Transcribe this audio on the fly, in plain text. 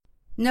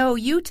No,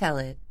 you tell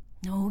it.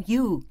 No,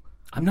 you.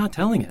 I'm not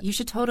telling it. You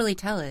should totally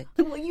tell it.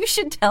 Well, you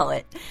should tell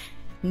it.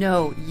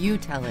 No, you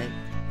tell it.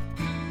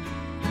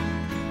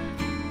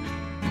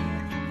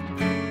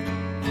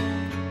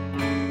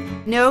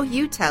 No,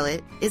 You Tell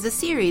It is a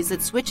series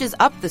that switches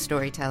up the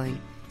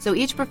storytelling. So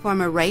each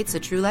performer writes a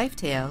true life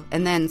tale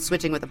and then,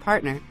 switching with a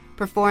partner,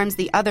 performs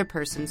the other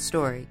person's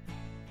story,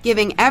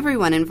 giving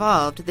everyone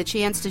involved the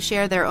chance to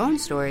share their own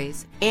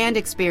stories and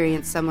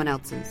experience someone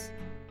else's.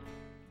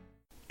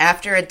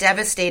 After a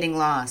devastating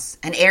loss,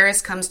 an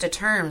heiress comes to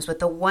terms with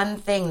the one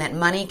thing that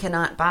money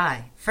cannot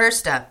buy.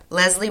 First up,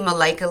 Leslie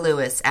Malika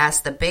Lewis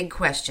asks the big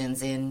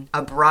questions in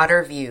A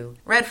Broader View,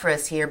 read for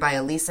us here by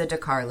Elisa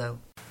DiCarlo.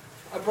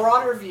 A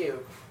broader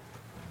view.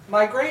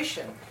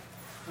 Migration.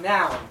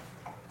 Noun.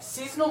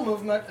 Seasonal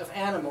movement of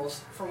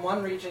animals from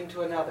one region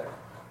to another.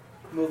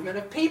 Movement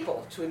of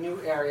people to a new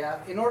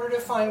area in order to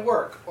find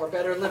work or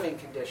better living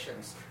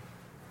conditions.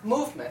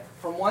 Movement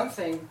from one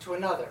thing to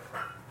another.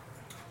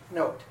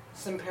 Note,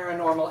 some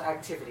paranormal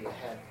activity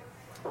ahead.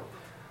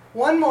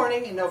 One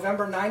morning in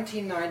November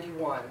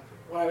 1991,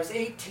 when I was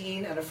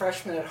 18 and a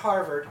freshman at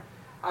Harvard,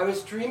 I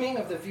was dreaming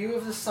of the view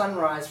of the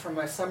sunrise from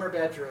my summer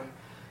bedroom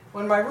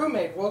when my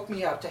roommate woke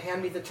me up to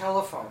hand me the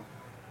telephone.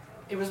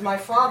 It was my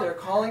father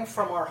calling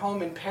from our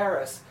home in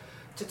Paris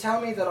to tell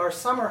me that our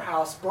summer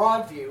house,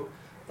 Broadview,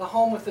 the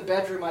home with the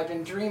bedroom I'd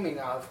been dreaming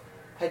of,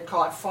 had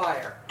caught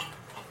fire.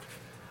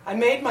 I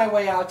made my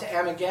way out to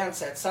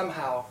Amagansett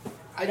somehow.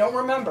 I don't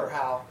remember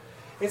how.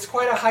 It's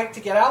quite a hike to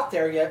get out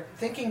there, yet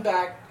thinking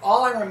back,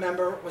 all I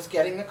remember was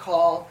getting the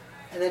call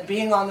and then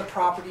being on the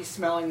property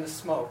smelling the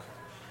smoke.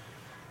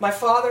 My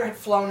father had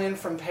flown in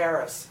from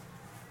Paris.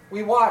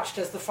 We watched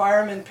as the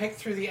firemen picked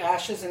through the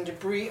ashes and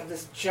debris of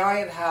this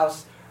giant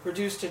house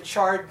reduced to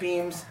charred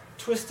beams,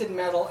 twisted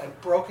metal, and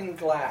broken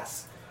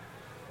glass.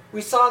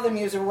 We saw them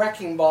use a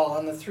wrecking ball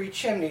on the 3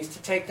 chimneys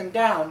to take them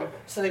down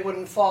so they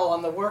wouldn't fall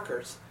on the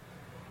workers.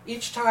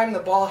 Each time the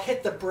ball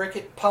hit the brick,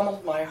 it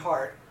pummeled my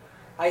heart.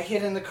 I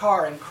hid in the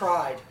car and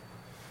cried.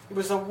 It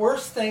was the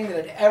worst thing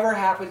that had ever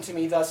happened to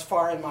me thus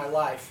far in my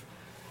life.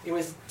 It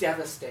was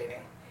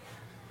devastating.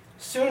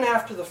 Soon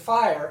after the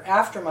fire,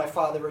 after my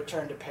father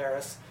returned to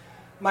Paris,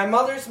 my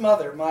mother's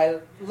mother, my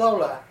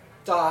Lola,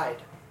 died.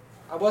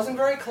 I wasn't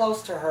very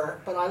close to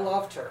her, but I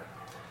loved her.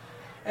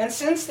 And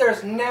since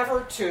there's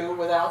never 2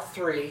 without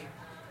 3,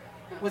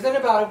 within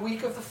about a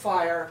week of the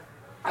fire,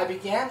 I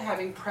began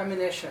having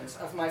premonitions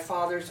of my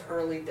father's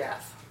early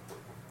death.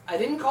 I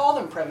didn't call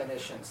them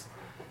premonitions.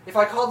 If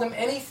I called them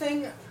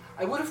anything,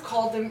 I would have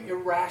called them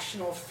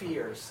irrational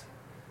fears.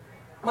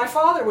 My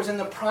father was in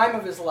the prime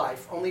of his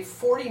life, only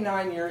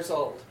 49 years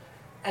old.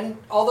 And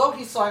although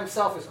he saw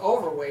himself as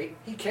overweight,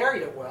 he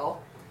carried it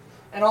well.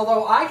 And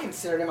although I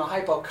considered him a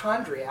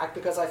hypochondriac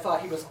because I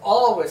thought he was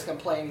always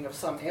complaining of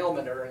some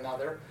ailment or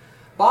another,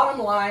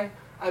 bottom line,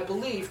 I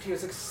believed he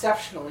was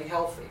exceptionally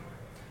healthy.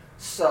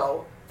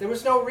 So there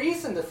was no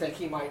reason to think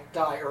he might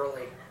die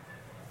early,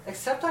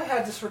 except I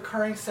had this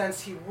recurring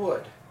sense he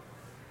would.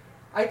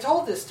 I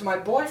told this to my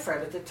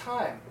boyfriend at the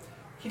time.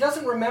 He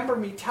doesn't remember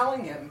me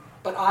telling him,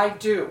 but I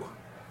do.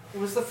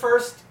 It was the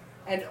first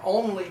and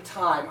only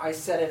time I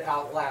said it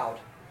out loud.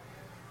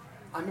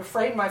 I'm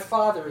afraid my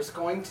father is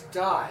going to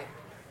die.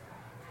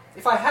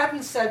 If I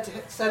hadn't said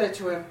it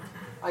to him,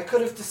 I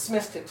could have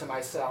dismissed it to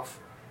myself.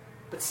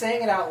 But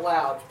saying it out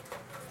loud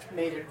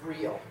made it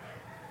real.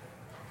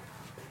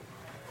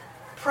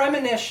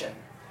 Premonition.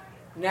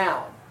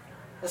 Noun.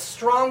 A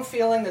strong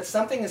feeling that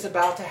something is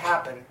about to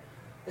happen,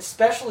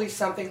 especially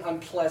something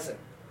unpleasant.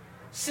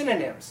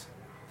 Synonyms.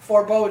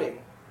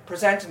 Foreboding,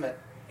 presentiment,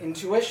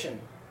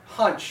 intuition,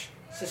 hunch,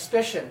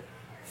 suspicion,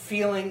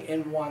 feeling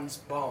in one's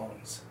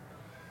bones.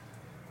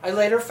 I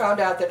later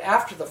found out that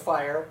after the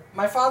fire,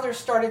 my father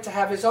started to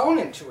have his own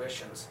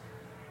intuitions.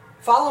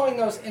 Following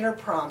those inner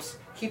prompts,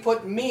 he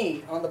put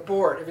me on the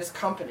board of his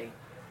company,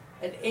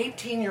 an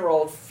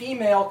 18-year-old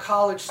female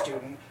college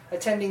student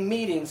attending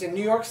meetings in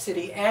New York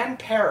City and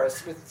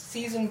Paris with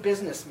seasoned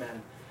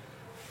businessmen.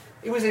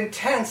 It was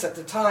intense at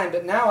the time,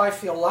 but now I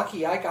feel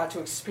lucky I got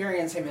to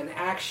experience him in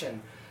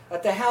action,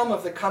 at the helm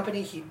of the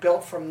company he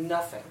built from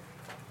nothing.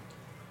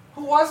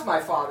 Who was my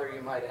father,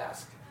 you might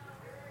ask?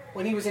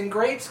 When he was in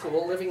grade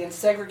school, living in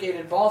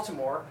segregated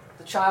Baltimore,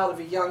 the child of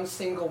a young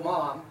single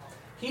mom,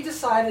 he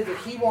decided that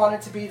he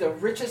wanted to be the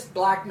richest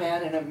black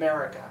man in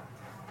America.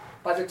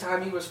 By the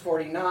time he was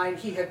 49,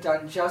 he had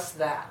done just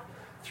that,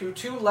 through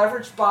 2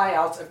 leveraged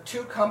buyouts of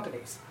 2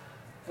 companies,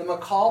 the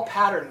McCall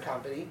Pattern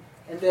Company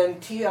and then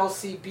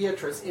TLC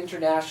Beatrice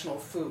International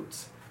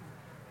Foods.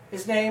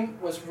 His name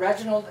was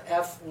Reginald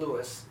F.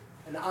 Lewis,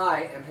 and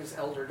I am his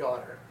elder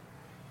daughter.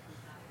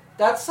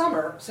 That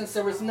summer, since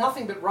there was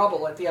nothing but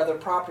rubble at the other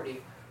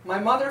property, my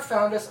mother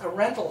found us a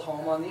rental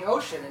home on the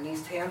ocean in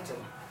East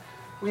Hampton.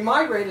 We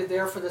migrated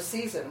there for the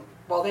season,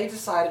 while they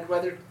decided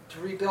whether to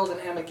rebuild in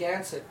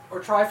Amagansett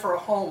or try for a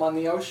home on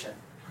the ocean.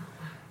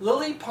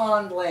 Lily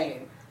Pond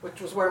Lane,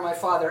 which was where my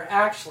father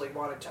actually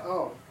wanted to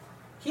own.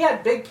 He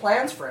had big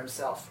plans for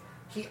himself.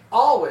 He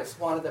always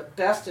wanted the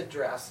best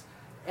address,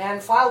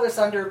 and filed this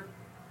under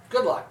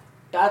good luck.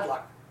 Bad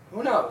luck.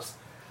 Who knows?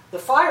 The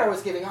fire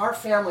was giving our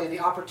family the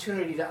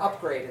opportunity to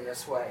upgrade in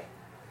this way.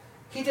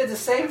 He did the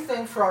same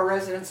thing for our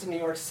residents in New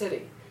York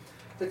City.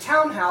 The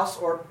townhouse,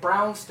 or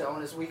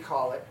brownstone as we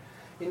call it,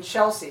 in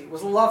Chelsea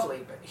was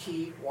lovely, but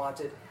he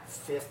wanted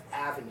Fifth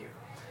Avenue.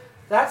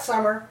 That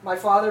summer, my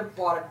father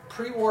bought a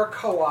pre-war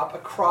co-op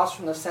across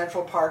from the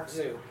Central Park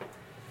Zoo.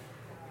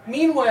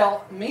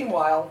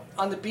 Meanwhile,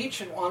 on the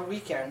beach and on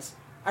weekends,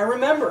 I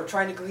remember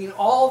trying to glean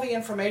all the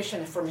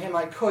information from him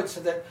I could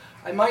so that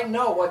I might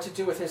know what to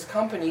do with his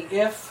company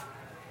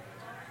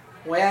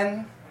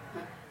when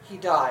he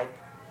died.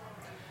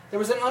 There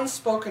was an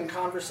unspoken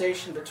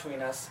conversation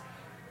between us.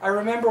 I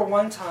remember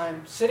one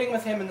time sitting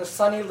with him in the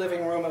sunny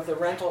living room of the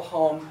rental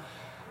home,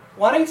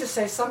 wanting to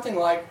say something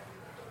like,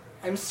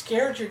 "I'm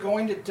scared you're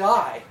going to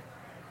die,"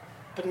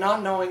 but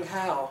not knowing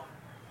how.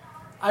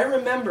 I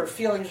remember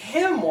feeling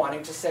him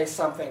wanting to say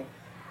something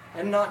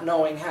and not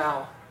knowing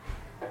how.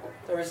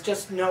 There was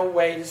just no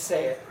way to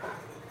say it.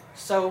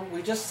 So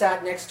we just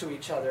sat next to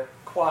each other,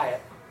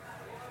 quiet.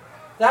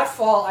 That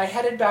fall, I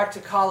headed back to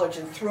college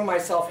and threw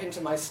myself into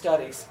my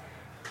studies.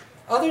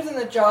 Other than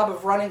the job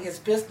of running his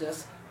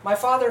business, my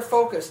father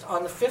focused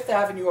on the Fifth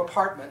Avenue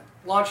apartment,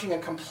 launching a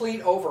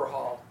complete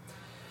overhaul.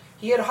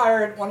 He had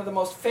hired one of the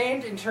most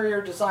famed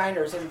interior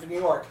designers in New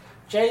York,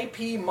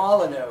 J.P.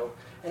 Molyneux,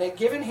 and had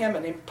given him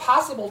an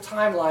impossible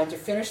timeline to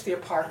finish the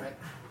apartment,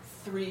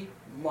 3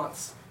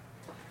 months.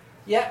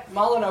 Yet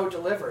Molyneux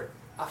delivered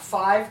a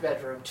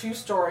 5-bedroom,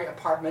 2-story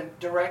apartment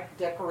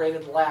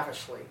decorated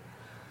lavishly.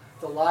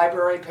 The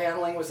library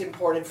paneling was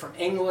imported from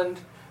England,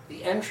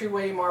 the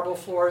entryway marble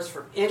floors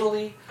from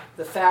Italy,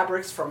 the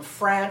fabrics from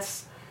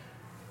France,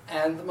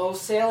 and the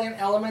most salient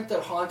element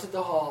that haunted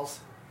the halls,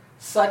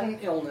 sudden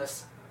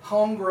illness,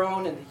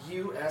 homegrown in the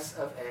U.S.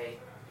 of A.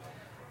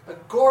 A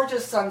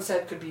gorgeous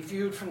sunset could be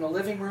viewed from the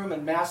living room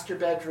and master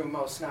bedroom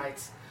most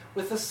nights,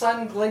 with the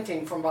sun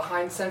glinting from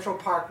behind Central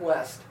Park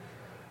West.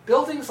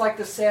 Buildings like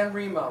the San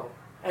Remo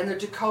and the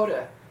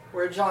Dakota,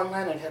 where John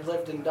Lennon had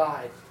lived and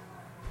died.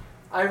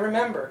 I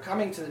remember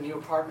coming to the new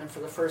apartment for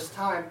the first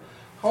time,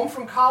 home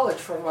from college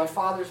for my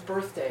father's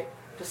birthday,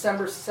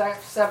 December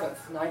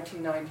 7th,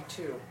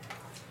 1992.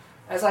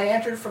 As I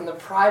entered from the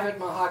private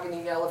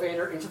mahogany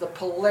elevator into the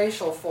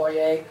palatial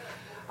foyer,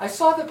 I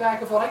saw the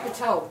back of what I could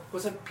tell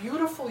was a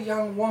beautiful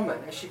young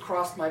woman as she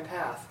crossed my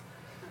path.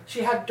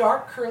 She had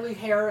dark curly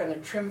hair and a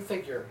trim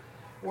figure,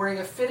 wearing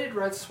a fitted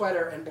red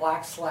sweater and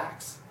black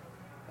slacks.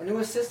 A new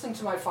assistant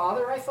to my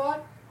father, I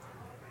thought?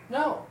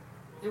 No,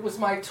 it was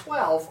my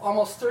 12,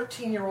 almost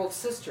 13-year-old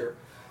sister,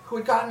 who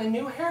had gotten a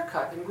new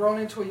haircut and grown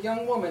into a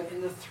young woman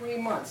in the 3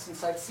 months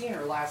since I'd seen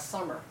her last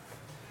summer.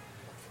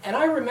 And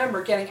I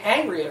remember getting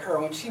angry at her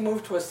when she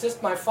moved to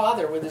assist my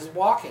father with his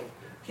walking.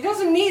 "He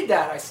doesn't need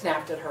that," I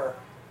snapped at her.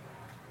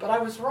 But I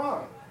was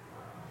wrong.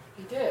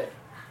 He did.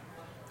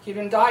 He'd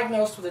been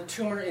diagnosed with a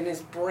tumor in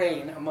his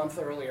brain a month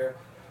earlier.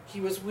 He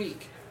was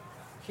weak.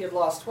 He had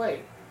lost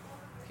weight.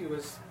 He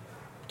was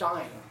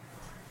dying.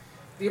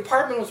 The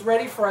apartment was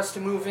ready for us to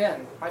move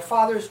in. My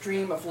father's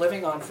dream of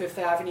living on Fifth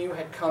Avenue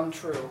had come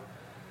true.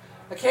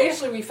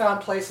 Occasionally we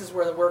found places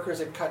where the workers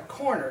had cut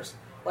corners,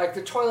 like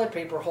the toilet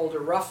paper holder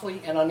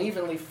roughly and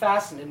unevenly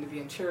fastened into the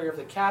interior of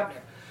the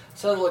cabinet,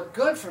 so it looked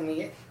good from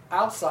the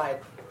outside,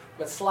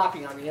 but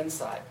sloppy on the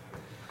inside.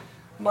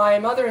 My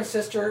mother and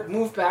sister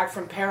moved back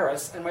from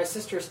Paris, and my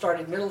sister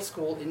started middle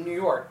school in New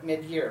York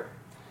mid-year.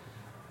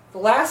 The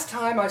last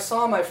time I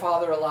saw my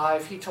father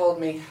alive, he told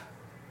me,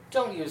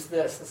 "Don't use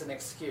this as an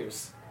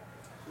excuse."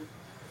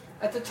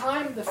 At the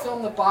time, the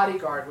film The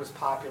Bodyguard was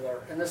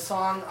popular, and the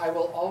song I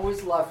Will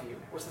Always Love You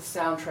was the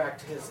soundtrack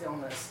to his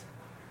illness.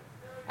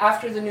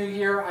 After the new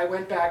year, I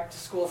went back to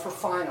school for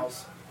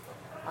finals.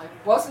 I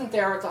wasn't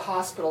there at the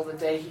hospital the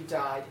day he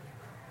died.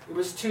 It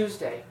was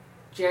Tuesday,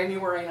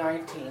 January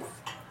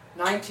 19th,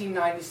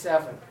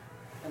 1997,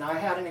 and I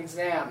had an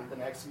exam the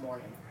next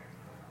morning.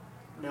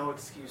 No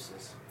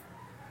excuses.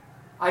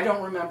 I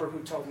don't remember who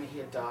told me he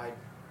had died.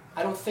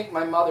 I don't think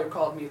my mother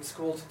called me at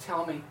school to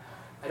tell me.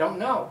 I don't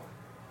know.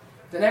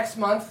 The next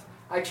month,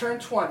 I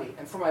turned 20,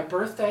 and for my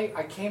birthday,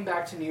 I came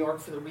back to New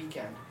York for the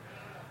weekend.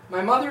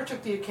 My mother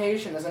took the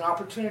occasion as an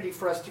opportunity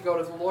for us to go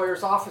to the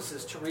lawyer's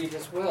offices to read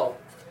his will.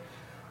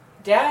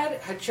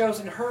 Dad had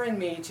chosen her and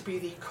me to be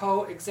the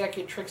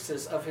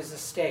co-executrixes of his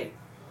estate.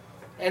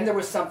 And there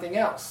was something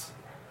else.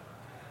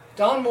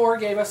 Don Moore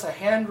gave us a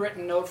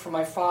handwritten note from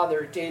my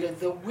father dated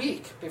the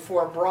week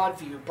before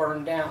Broadview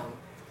burned down.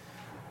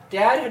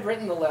 Dad had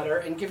written the letter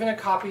and given a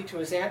copy to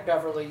his Aunt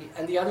Beverly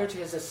and the other to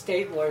his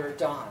estate lawyer,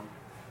 Don.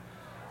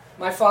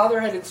 My father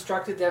had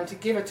instructed them to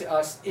give it to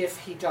us if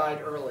he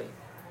died early.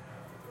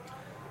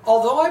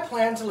 Although I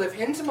planned to live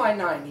into my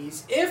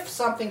 90s, if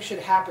something should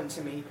happen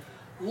to me,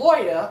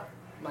 Loida,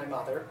 my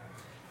mother,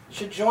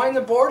 should join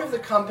the board of the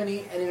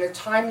company and in a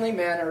timely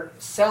manner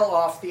sell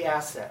off the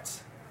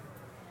assets.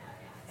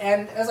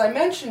 And as I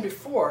mentioned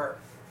before,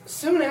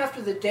 soon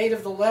after the date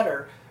of the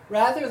letter,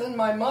 rather than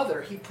my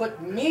mother, he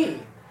put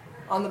me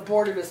on the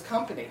board of his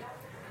company.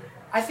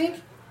 I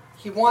think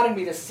he wanted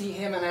me to see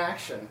him in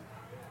action.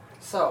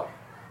 So,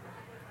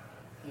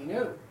 He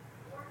knew.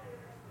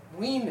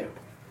 We knew.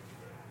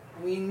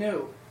 We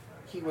knew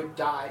he would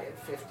die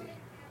at 50.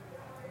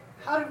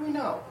 How did we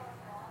know?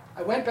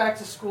 I went back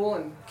to school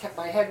and kept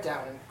my head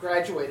down and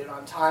graduated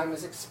on time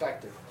as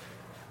expected.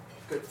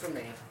 Good for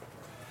me.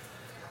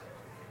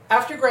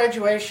 After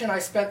graduation, I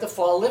spent the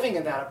fall living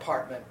in that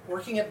apartment,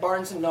 working at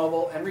Barnes &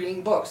 Noble and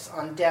reading books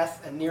on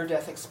death and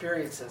near-death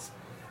experiences.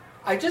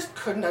 I just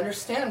couldn't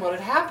understand what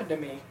had happened to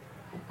me.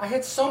 I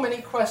had so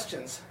many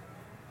questions.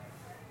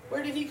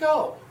 Where did he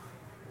go?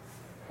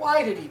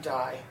 Why did he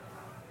die?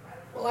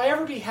 Will I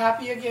ever be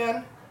happy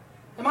again?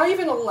 Am I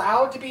even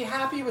allowed to be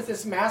happy with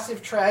this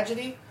massive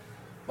tragedy?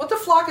 What the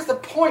flock is the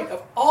point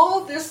of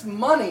all this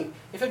money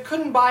if it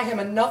couldn't buy him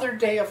another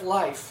day of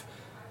life?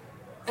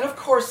 And of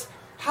course,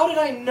 how did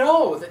I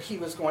know that he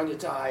was going to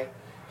die?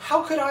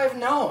 How could I have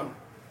known?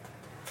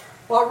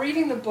 While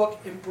reading the book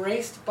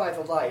Embraced by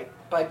the Light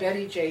by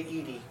Betty J.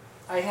 Eady,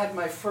 I had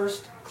my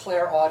first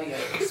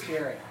clairaudient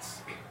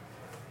experience.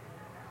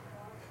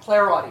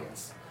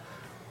 Clairaudience,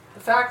 the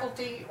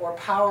faculty or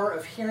power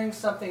of hearing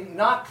something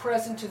not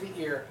present to the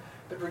ear,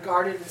 but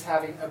regarded as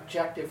having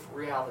objective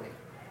reality.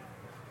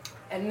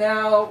 And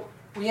now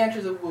we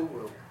enter the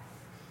woo-woo.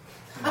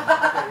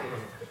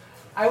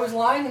 I was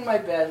lying in my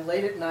bed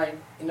late at night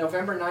in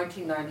November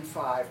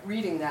 1995,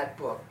 reading that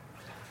book.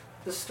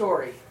 The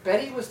story.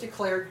 Betty was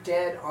declared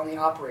dead on the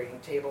operating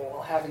table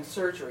while having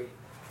surgery,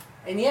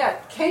 and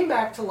yet came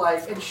back to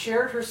life and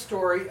shared her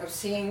story of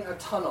seeing a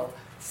tunnel,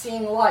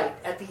 seeing light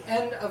at the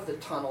end of the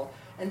tunnel,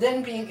 and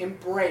then being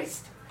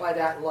embraced by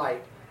that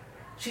light.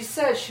 She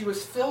says she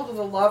was filled with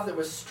a love that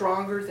was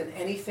stronger than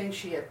anything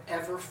she had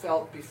ever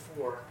felt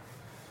before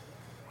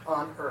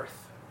on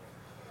earth.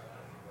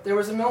 There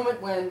was a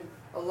moment when,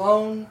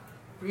 alone,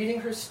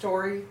 reading her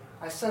story,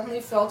 I suddenly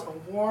felt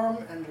a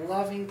warm and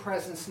loving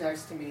presence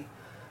next to me,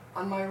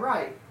 on my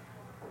right,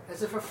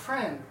 as if a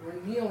friend were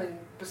kneeling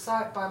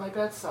by my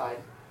bedside.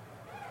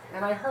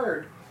 And I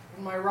heard,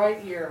 in my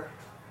right ear,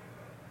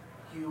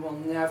 "You will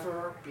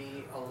never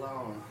be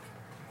alone."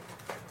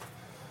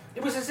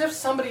 It was as if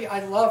somebody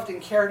I loved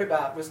and cared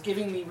about was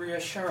giving me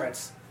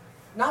reassurance.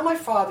 Not my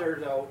father,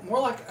 though, more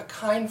like a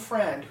kind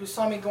friend who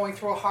saw me going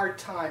through a hard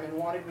time and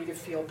wanted me to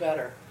feel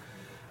better.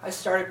 I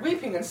started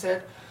weeping and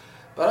said,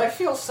 "But I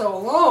feel so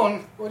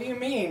alone. What do you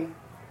mean?"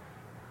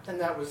 And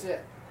that was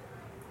it.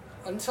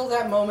 Until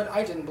that moment,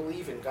 I didn't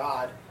believe in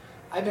God.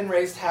 I'd been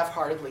raised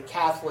half-heartedly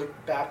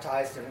Catholic,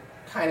 baptized, and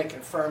kind of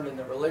confirmed in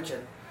the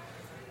religion.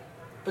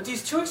 But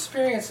these two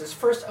experiences,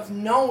 first of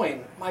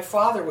knowing my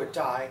father would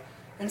die,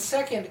 and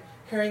second,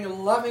 hearing a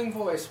loving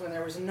voice when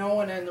there was no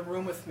one in the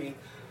room with me,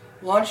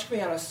 launched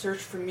me on a search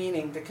for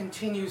meaning that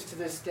continues to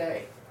this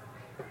day.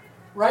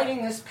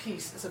 Writing this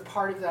piece is a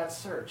part of that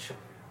search.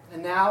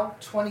 And now,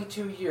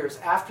 22 years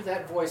after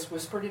that voice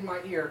whispered in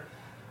my ear,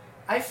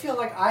 I feel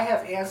like I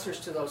have answers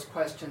to those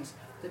questions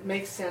that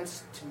make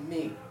sense to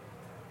me.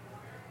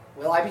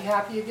 Will I be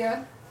happy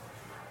again?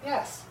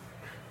 Yes.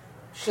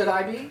 Should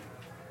I be?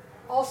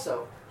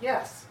 Also,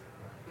 yes.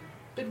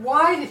 But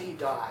why did he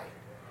die?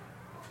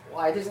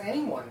 Why does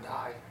anyone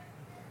die?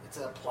 It's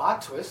a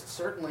plot twist,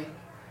 certainly.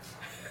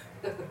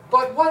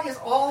 But what is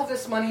all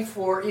this money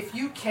for if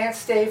you can't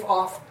stave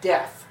off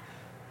death?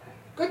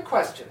 Good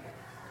question.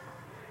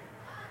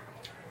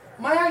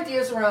 My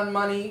ideas around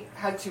money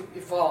had to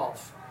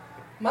evolve.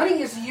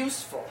 Money is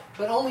useful,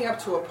 but only up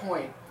to a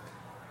point.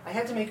 I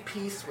had to make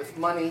peace with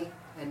money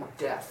and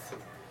death.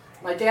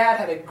 My dad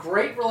had a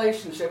great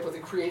relationship with the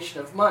creation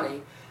of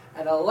money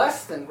and a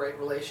less than great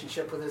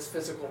relationship with his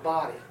physical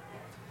body.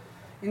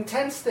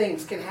 Intense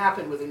things can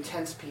happen with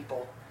intense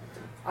people.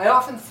 I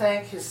often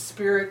thank his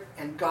spirit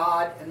and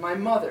God and my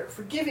mother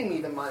for giving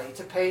me the money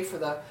to pay for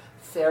the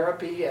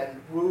therapy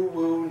and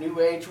woo-woo New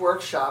Age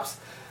workshops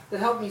that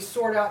helped me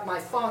sort out my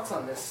thoughts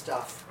on this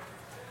stuff.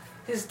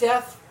 His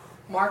death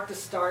marked the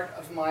start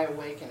of my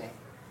awakening.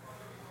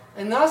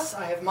 And thus,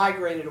 I have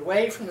migrated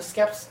away from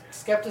the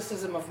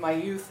skepticism of my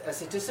youth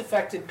as a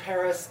disaffected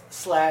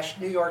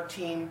Paris/New York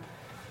teen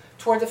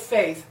toward the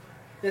faith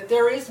that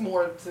there is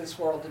more to this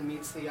world than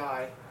meets the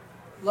eye.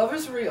 Love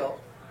is real,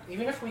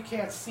 even if we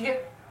can't see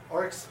it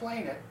or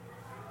explain it,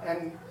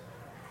 and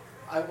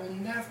I will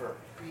never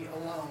be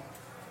alone.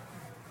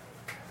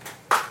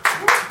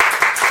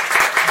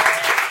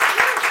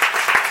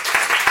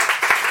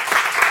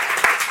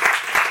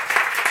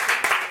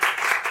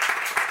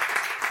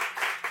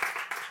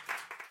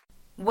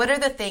 What are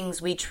the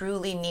things we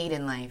truly need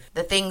in life?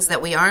 The things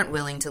that we aren't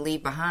willing to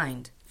leave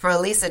behind? For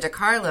Elisa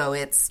DiCarlo,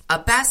 it's a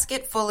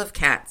basket full of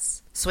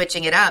cats.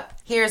 Switching it up,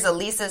 here's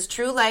Elisa's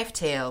true life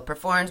tale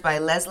performed by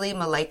Leslie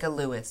Malika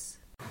Lewis.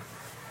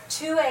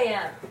 2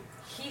 a.m.,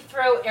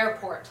 Heathrow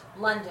Airport,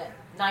 London,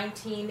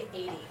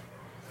 1980.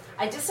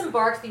 I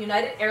disembarked the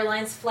United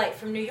Airlines flight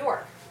from New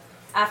York.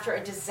 After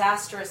a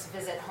disastrous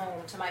visit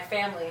home to my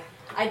family,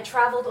 I'd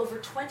traveled over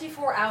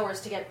 24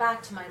 hours to get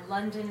back to my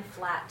London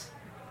flat.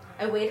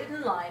 I waited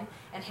in line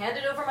and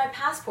handed over my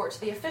passport to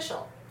the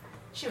official.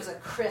 She was in a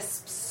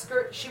crisp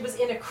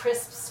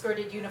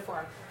skirted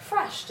uniform,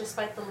 fresh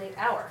despite the late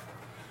hour.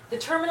 The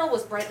terminal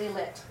was brightly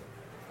lit.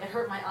 It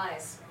hurt my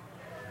eyes.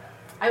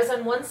 I was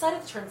on one side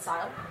of the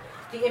turnstile,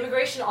 the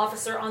immigration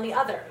officer on the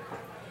other.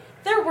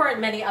 There weren't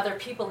many other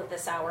people at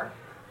this hour.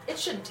 It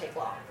shouldn't take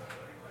long.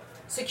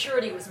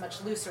 Security was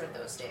much looser in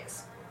those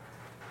days.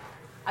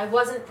 I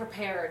wasn't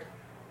prepared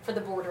for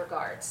the border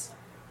guards.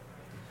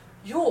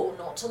 "You're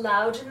not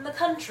allowed in the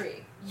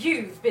country.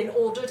 You've been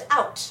ordered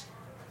out."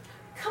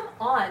 "Come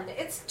on,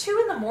 it's 2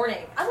 in the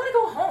morning. I want to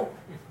go home."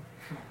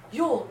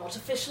 "You're not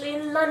officially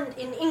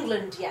in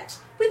England yet.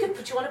 We could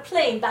put you on a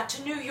plane back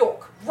to New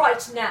York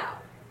right now."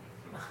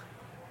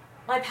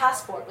 My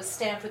passport was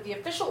stamped with the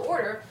official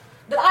order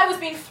that I was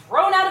being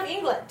thrown out of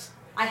England.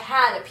 I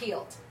had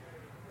appealed.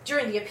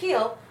 During the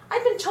appeal,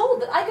 I'd been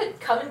told that I could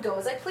come and go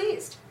as I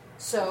pleased.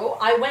 So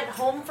I went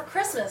home for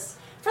Christmas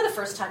for the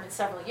first time in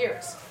several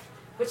years,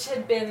 which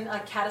had been a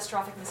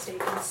catastrophic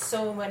mistake in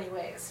so many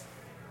ways.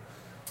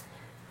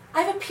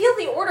 "I've appealed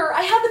the order.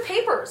 I have the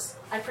papers."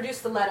 I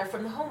produced the letter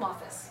from the Home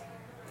Office.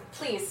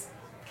 "Please,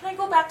 can I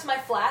go back to my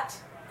flat?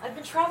 I've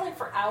been traveling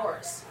for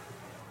hours."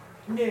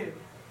 "No."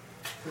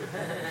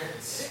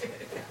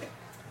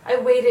 I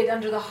waited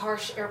under the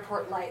harsh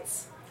airport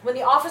lights. When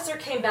the officer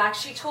came back,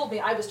 she told me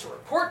I was to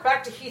report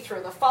back to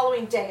Heathrow the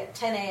following day at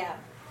 10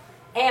 a.m.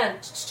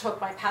 and took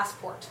my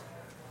passport.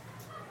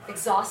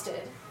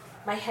 Exhausted,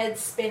 my head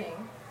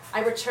spinning,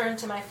 I returned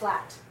to my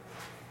flat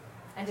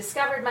and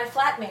discovered my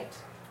flatmate,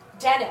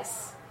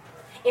 Dennis,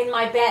 in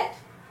my bed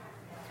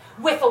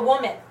with a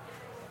woman.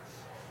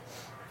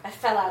 I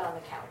fell out on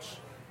the couch.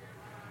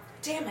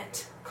 Damn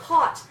it,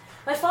 caught.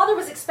 My father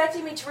was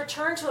expecting me to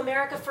return to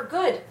America for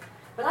good,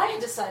 but I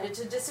had decided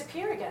to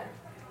disappear again.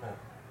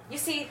 You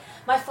see,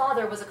 my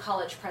father was a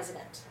college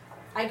president.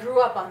 I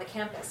grew up on the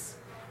campus.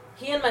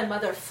 He and my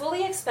mother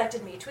fully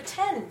expected me to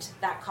attend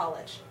that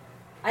college.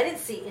 I didn't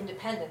see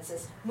independence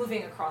as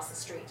moving across the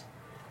street.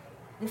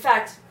 In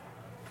fact,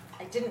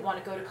 I didn't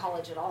want to go to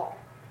college at all.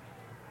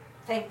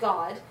 Thank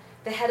God,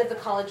 the head of the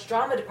college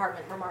drama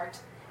department remarked,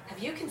 "Have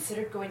you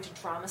considered going to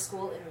drama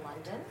school in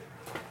London?"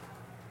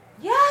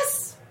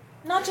 Yes!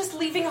 Not just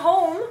leaving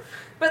home,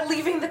 but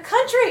leaving the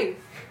country.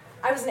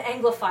 I was an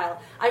Anglophile.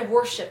 I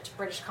worshipped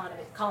British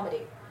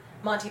comedy.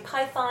 Monty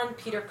Python,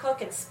 Peter Cook,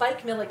 and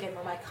Spike Milligan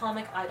were my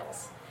comic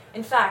idols.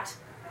 In fact,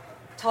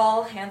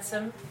 tall,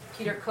 handsome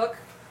Peter Cook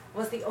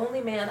was the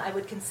only man I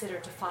would consider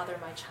to father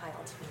my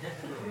child.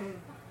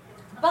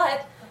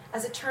 But,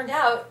 as it turned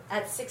out,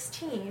 at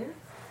 16,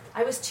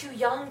 I was too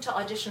young to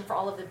audition for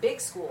all of the big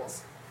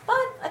schools.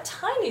 But a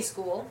tiny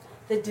school,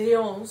 the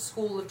Déon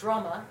School of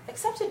Drama,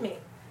 accepted me.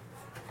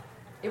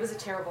 It was a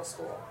terrible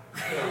school,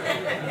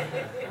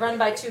 run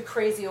by 2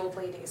 crazy old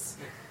ladies.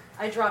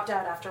 I dropped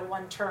out after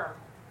 1 term.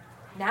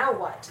 Now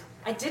what?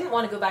 I didn't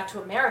want to go back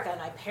to America and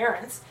my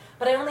parents,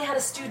 but I only had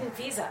a student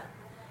visa.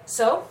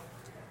 So,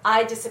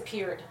 I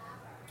disappeared.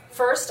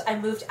 First, I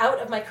moved out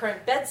of my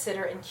current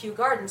bedsitter in Kew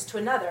Gardens to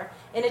another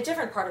in a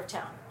different part of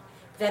town.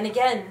 Then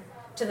again,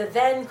 to the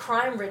then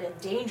crime-ridden,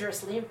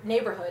 dangerous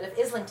neighborhood of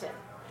Islington.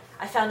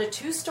 I found a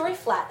 2-story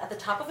flat at the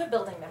top of a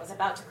building that was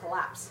about to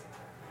collapse.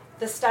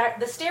 The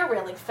stair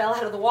railing fell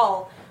out of the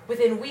wall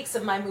within weeks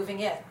of my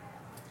moving in.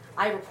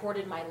 I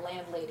reported my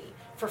landlady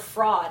for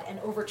fraud and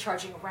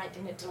overcharging rent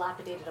in a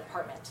dilapidated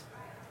apartment.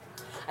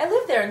 I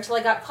lived there until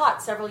I got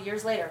caught several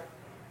years later.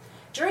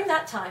 During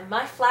that time,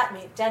 my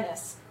flatmate,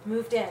 Dennis,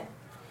 moved in.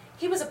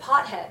 He was a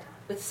pothead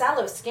with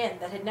sallow skin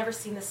that had never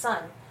seen the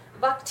sun,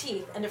 buck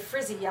teeth, and a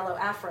frizzy yellow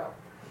afro.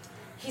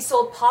 He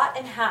sold pot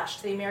and hash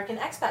to the American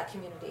expat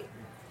community.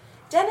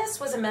 Dennis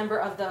was a member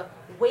of the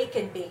Wake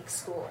and Bake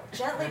School,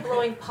 gently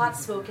blowing pot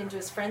smoke into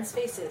his friends'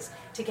 faces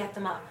to get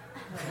them up.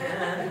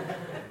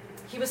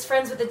 He was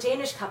friends with a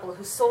Danish couple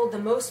who sold the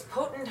most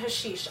potent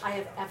hashish I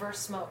have ever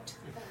smoked.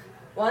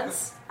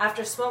 Once,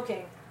 after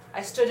smoking,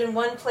 I stood in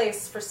one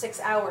place for 6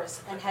 hours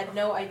and had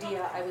no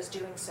idea I was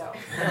doing so.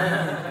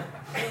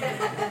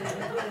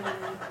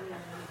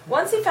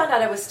 Once he found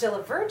out I was still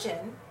a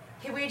virgin,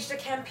 he waged a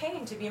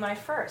campaign to be my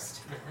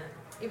first.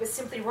 It was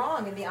simply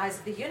wrong in the eyes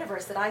of the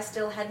universe that I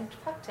still hadn't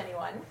fucked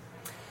anyone.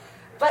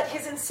 But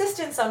his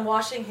insistence on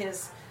washing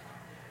his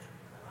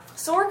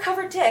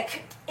sore-covered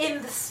dick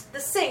in the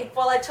sink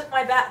while I took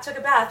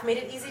a bath made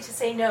it easy to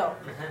say no.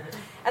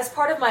 As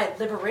part of my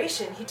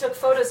liberation, he took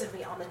photos of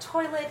me on the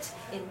toilet,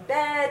 in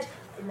bed,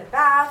 in the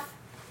bath.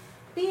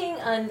 Being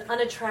an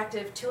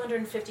unattractive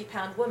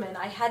 250-pound woman,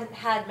 I hadn't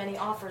had many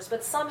offers,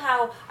 but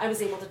somehow I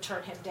was able to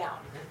turn him down.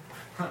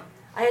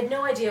 I had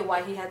no idea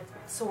why he had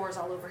sores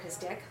all over his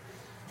dick.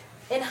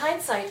 In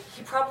hindsight,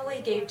 he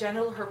probably gave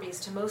genital herpes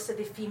to most of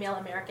the female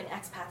American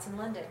expats in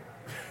London.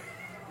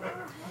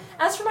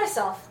 As for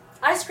myself,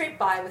 I scraped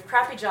by with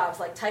crappy jobs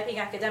like typing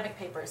academic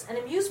papers and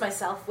amused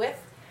myself with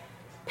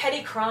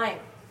petty crime.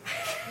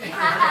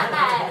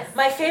 Yes.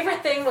 My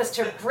favorite thing was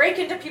to break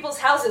into people's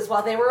houses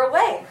while they were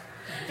away.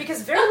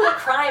 Because very little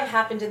crime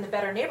happened in the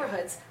better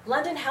neighborhoods,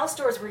 London house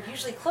doors were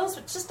usually closed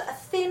with just a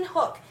thin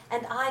hook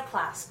and eye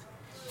clasp.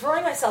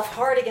 Throwing myself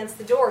hard against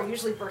the door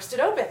usually burst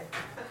it open.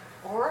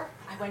 Or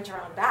I went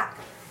around back,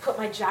 put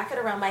my jacket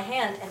around my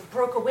hand, and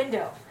broke a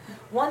window.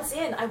 Once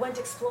in, I went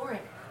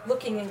exploring,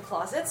 looking in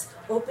closets,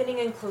 opening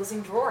and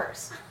closing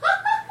drawers.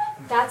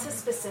 That's as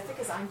specific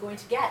as I'm going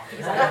to get,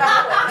 because I don't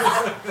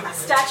know what the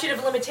statute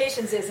of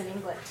limitations is in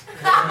England.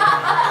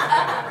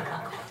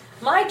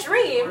 My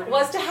dream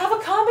was to have a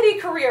comedy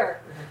career,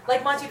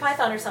 like Monty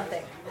Python or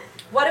something.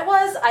 What it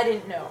was, I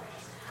didn't know.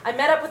 I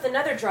met up with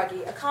another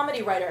druggie, a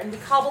comedy writer, and we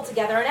cobbled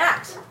together an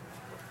act.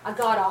 A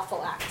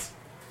god-awful act.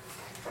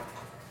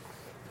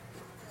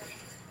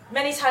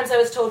 Many times I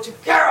was told to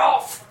get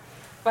off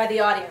by the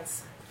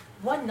audience.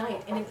 One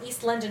night in an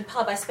East London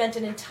pub, I spent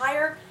the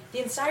entire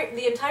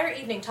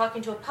evening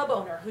talking to a pub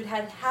owner who'd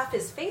had half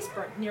his face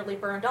nearly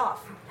burned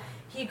off.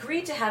 He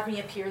agreed to have me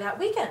appear that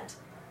weekend.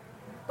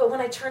 But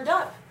when I turned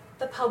up,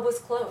 the pub was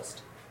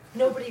closed.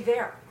 Nobody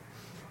there.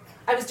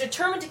 I was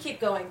determined to keep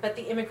going, but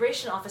the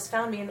immigration office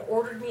found me and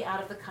ordered me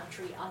out of the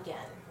country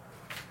again.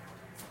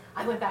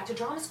 I went back to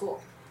drama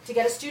school to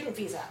get a student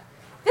visa.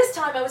 This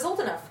time I was old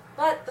enough,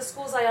 but the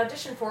schools I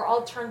auditioned for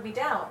all turned me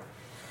down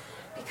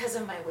because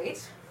of my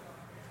weight.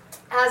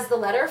 As the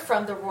letter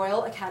from the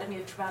Royal Academy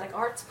of Dramatic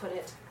Arts put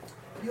it,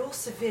 "Your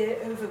severe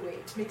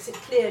overweight makes it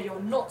clear you're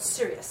not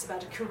serious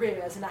about a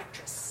career as an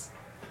actress."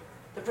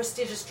 The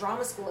prestigious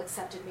drama school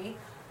accepted me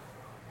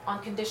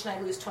on condition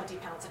I lose 20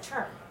 pounds a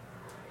term.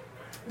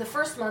 The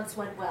first months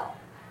went well,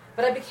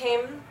 but I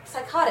became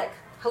psychotic,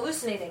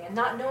 hallucinating, and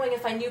not knowing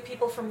if I knew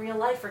people from real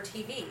life or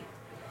TV.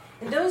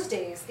 In those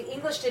days, the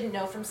English didn't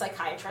know from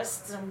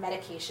psychiatrists and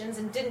medications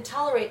and didn't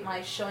tolerate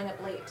my showing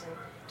up late and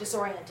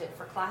disoriented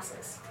for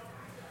classes.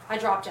 I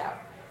dropped out.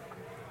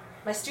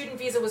 My student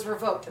visa was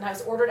revoked and I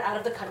was ordered out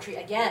of the country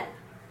again.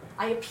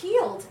 I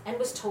appealed and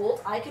was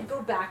told I could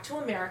go back to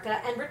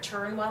America and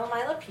return while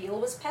my appeal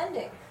was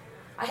pending.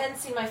 I hadn't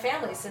seen my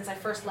family since I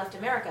first left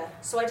America,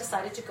 so I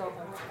decided to go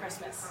home for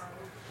Christmas.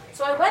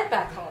 So I went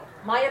back home,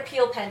 my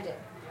appeal pending.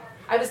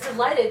 I was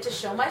delighted to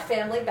show my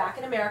family back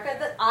in America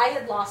that I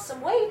had lost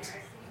some weight.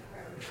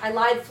 I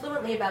lied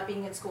fluently about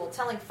being in school,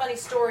 telling funny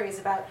stories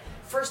about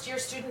first-year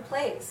student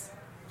plays.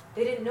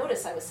 They didn't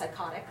notice I was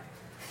psychotic,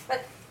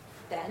 but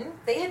then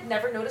they had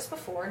never noticed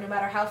before, no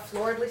matter how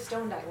floridly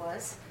stoned I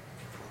was.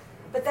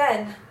 But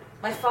then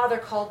my father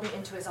called me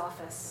into his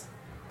office.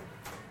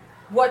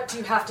 "What do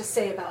you have to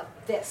say about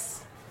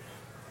this?"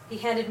 He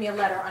handed me a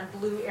letter on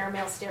blue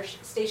airmail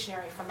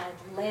stationery from my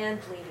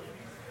landlady.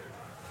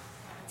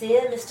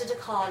 "Dear Mr.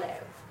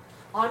 DiCarlo,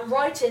 I'm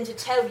writing to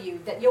tell you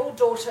that your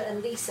daughter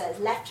Elisa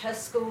left her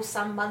school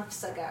some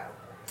months ago.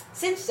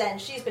 Since then,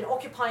 she's been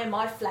occupying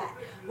my flat,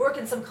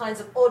 working some kinds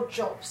of odd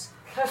jobs.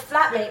 Her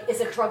flatmate is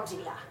a drug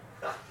dealer.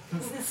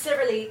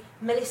 Sincerely,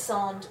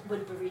 Melisande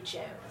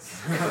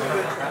Woodbury-Jones."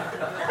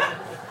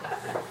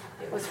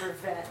 It was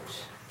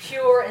revenge.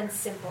 Pure and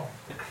simple.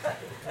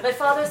 My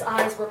father's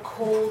eyes were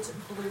cold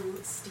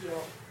blue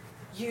steel.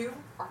 "You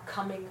are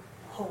coming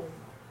home."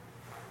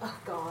 Oh,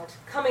 God,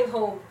 coming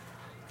home.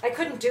 I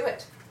couldn't do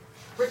it.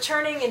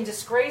 Returning in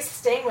disgrace,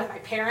 staying with my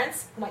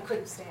parents, whom I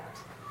couldn't stand.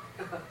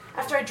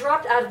 After I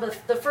dropped out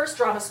of the first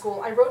drama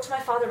school, I wrote to my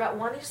father about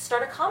wanting to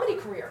start a comedy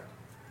career.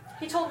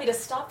 He told me to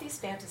stop these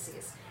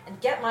fantasies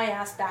and get my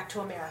ass back to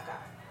America.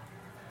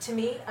 To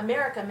me,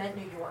 America meant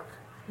New York.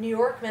 New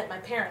York meant my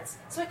parents,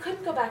 so I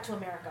couldn't go back to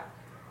America.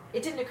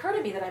 It didn't occur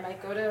to me that I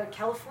might go to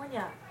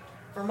California,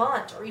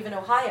 Vermont, or even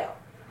Ohio.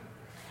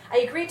 I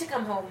agreed to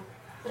come home,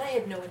 but I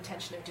had no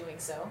intention of doing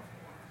so.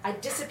 I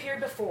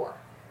disappeared before.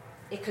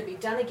 It could be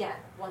done again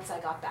once I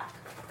got back.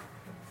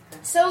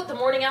 So the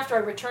morning after I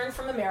returned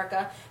from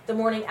America, the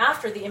morning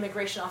after the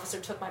immigration officer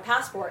took my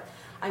passport,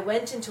 I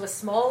went into a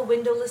small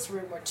windowless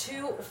room where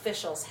two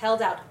officials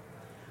held out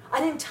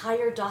an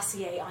entire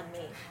dossier on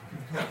me.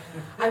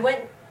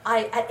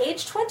 At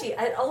age 20,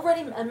 I had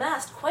already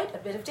amassed quite a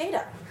bit of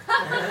data.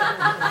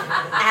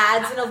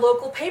 Ads in a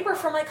local paper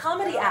for my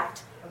comedy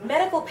act,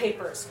 medical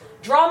papers,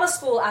 drama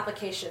school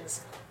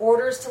applications,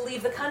 orders to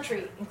leave the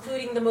country,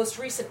 including the most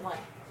recent one.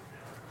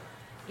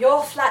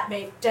 "Your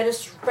flatmate,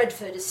 Dennis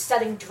Redford, is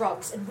selling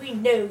drugs, and we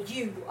know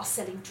you are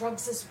selling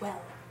drugs as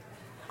well."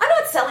 I'm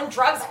not selling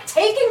drugs, I'm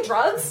taking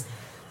drugs.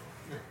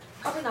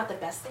 Probably not the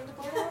best thing to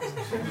point out.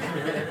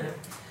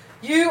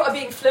 "You are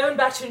being flown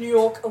back to New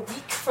York a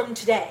week from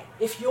today.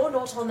 If you're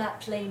not on that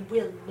plane,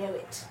 we'll know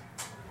it."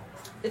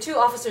 The two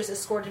officers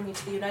escorted me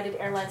to the United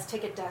Airlines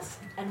ticket desk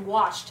and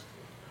watched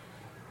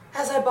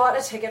as I bought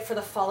a ticket for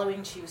the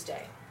following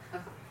Tuesday.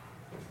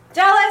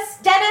 Dennis,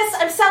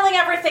 I'm selling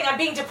everything. I'm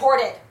being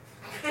deported,"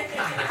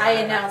 I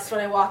announced when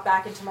I walked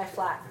back into my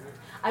flat.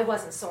 I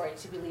wasn't sorry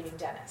to be leaving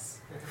Dennis.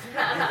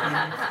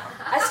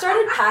 I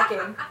started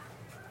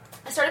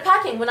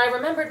packing when I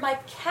remembered my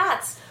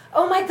cats.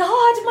 Oh my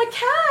God, my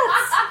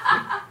cats!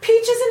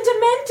 Peaches and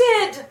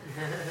Demented!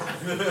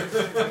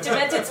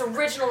 Demented's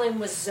original name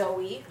was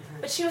Zoe,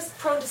 but she was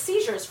prone to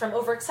seizures from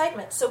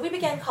overexcitement, so we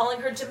began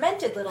calling her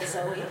Demented Little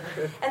Zoe,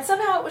 and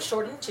somehow it was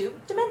shortened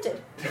to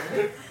Demented.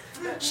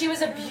 She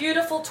was a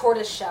beautiful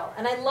tortoise shell,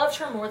 and I loved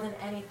her more than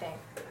anything.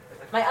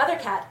 My other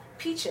cat,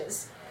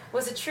 Peaches,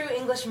 was a true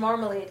English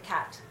marmalade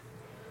cat.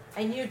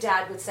 I knew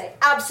Dad would say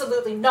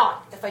absolutely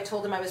not if I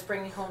told him I was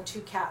bringing home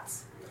 2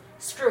 cats.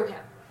 Screw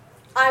him.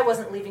 I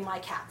wasn't leaving my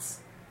cats.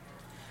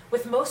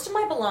 With most of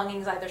my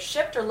belongings either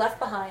shipped or left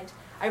behind,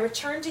 I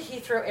returned to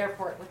Heathrow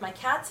Airport with my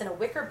cats in a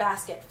wicker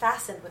basket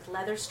fastened with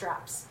leather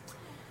straps.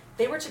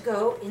 They were to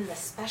go in the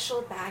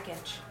special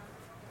baggage.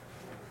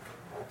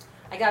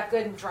 I got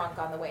good and drunk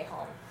on the way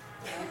home,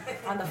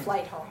 on the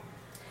flight home.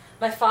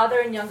 My father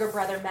and younger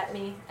brother met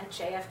me at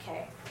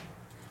JFK.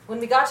 When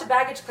we got to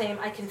baggage claim,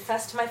 I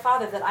confessed to my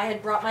father that I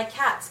had brought my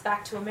cats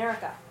back to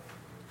America.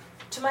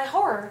 To my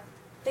horror,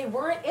 they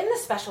weren't in the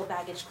special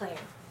baggage claim.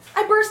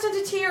 I burst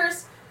into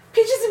tears.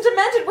 Peaches and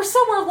Demented were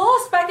somewhere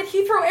lost back at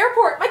Heathrow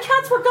Airport. My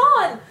cats were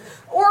gone.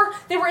 Or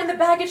they were in the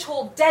baggage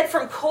hold, dead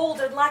from cold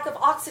and lack of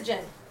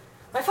oxygen.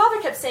 My father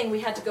kept saying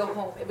we had to go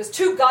home. It was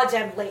too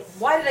goddamn late.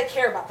 Why did I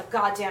care about the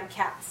goddamn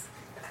cats?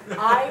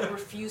 I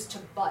refused to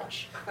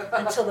budge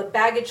until the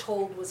baggage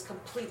hold was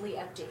completely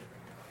empty.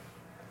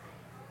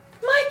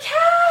 My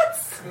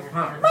cats!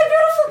 My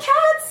beautiful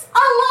cats!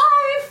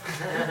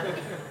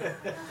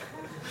 Alive!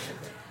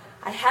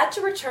 I had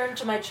to return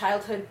to my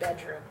childhood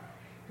bedroom.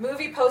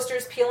 Movie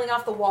posters peeling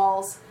off the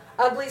walls,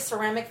 ugly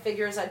ceramic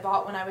figures I'd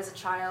bought when I was a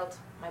child,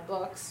 my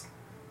books.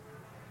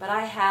 But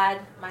I had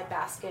my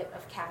basket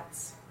of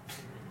cats,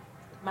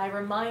 my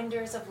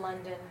reminders of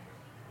London,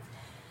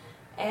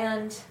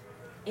 and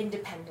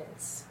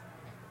independence.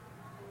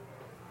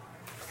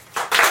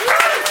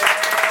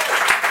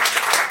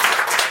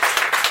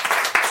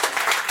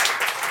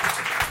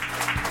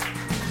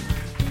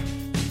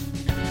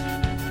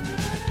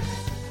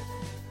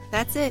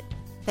 That's it.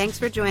 Thanks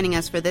for joining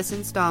us for this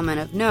installment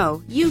of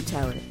No, You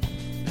Tell It.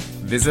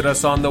 Visit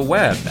us on the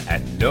web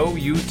at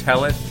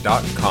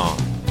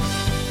knowyoutellit.com.